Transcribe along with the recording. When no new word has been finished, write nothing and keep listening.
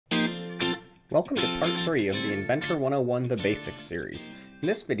Welcome to part 3 of the Inventor 101 The Basics series. In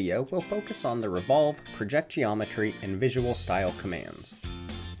this video, we'll focus on the Revolve, Project Geometry, and Visual Style commands.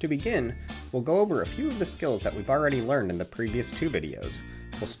 To begin, we'll go over a few of the skills that we've already learned in the previous two videos.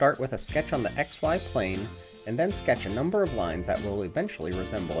 We'll start with a sketch on the XY plane, and then sketch a number of lines that will eventually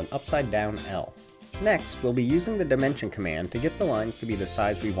resemble an upside-down L. Next, we'll be using the dimension command to get the lines to be the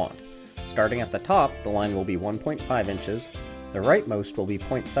size we want. Starting at the top, the line will be 1.5 inches, the rightmost will be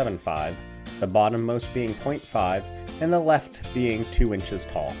 0.75, the bottommost being 0.5, and the left being 2 inches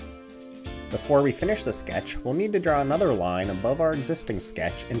tall. Before we finish the sketch, we'll need to draw another line above our existing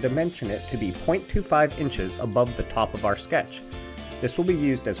sketch and dimension it to be 0.25 inches above the top of our sketch. This will be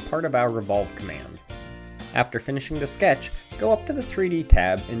used as part of our Revolve command. After finishing the sketch, go up to the 3D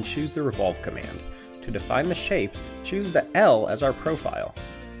tab and choose the Revolve command. To define the shape, choose the L as our profile.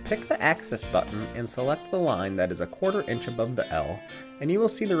 Pick the Axis button and select the line that is 1/4 inch above the L, and you will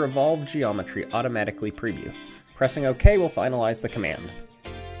see the Revolve geometry automatically preview. Pressing OK will finalize the command.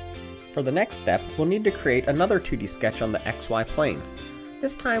 For the next step, we'll need to create another 2D sketch on the XY plane.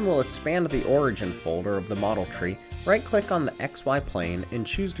 This time we'll expand the Origin folder of the model tree, right-click on the XY plane, and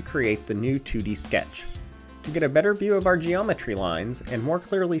choose to create the new 2D sketch. To get a better view of our geometry lines and more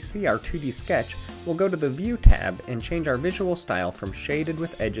clearly see our 2D sketch, we'll go to the View tab and change our visual style from Shaded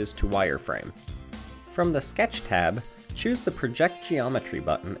with Edges to Wireframe. From the Sketch tab, choose the Project Geometry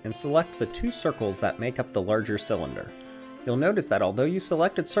button and select the two circles that make up the larger cylinder. You'll notice that although you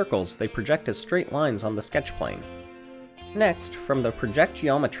selected circles, they project as straight lines on the sketch plane. Next, from the Project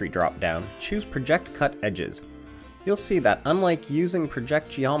Geometry drop-down, choose Project Cut Edges. You'll see that unlike using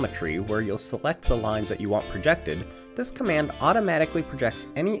Project Geometry where you'll select the lines that you want projected, this command automatically projects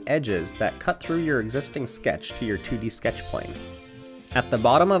any edges that cut through your existing sketch to your 2D sketch plane. At the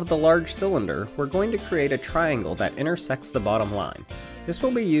bottom of the large cylinder, we're going to create a triangle that intersects the bottom line. This will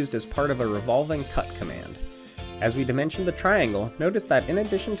be used as part of a revolving cut command. As we dimension the triangle, notice that in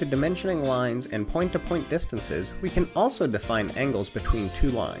addition to dimensioning lines and point-to-point distances, we can also define angles between two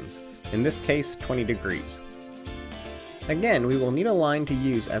lines, in this case 20 degrees. Again, we will need a line to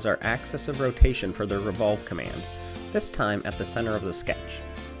use as our axis of rotation for the Revolve command, this time at the center of the sketch.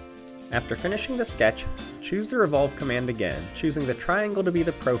 After finishing the sketch, choose the Revolve command again, choosing the triangle to be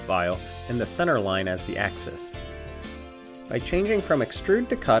the profile and the center line as the axis. By changing from extrude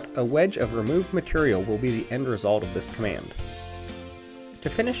to cut, a wedge of removed material will be the end result of this command. To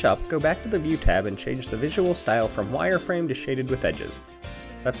finish up, go back to the View tab and change the visual style from wireframe to Shaded with Edges.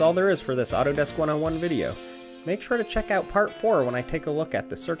 That's all there is for this Autodesk 101 video. Make sure to check out part 4 when I take a look at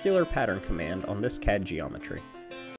the circular pattern command on this CAD geometry.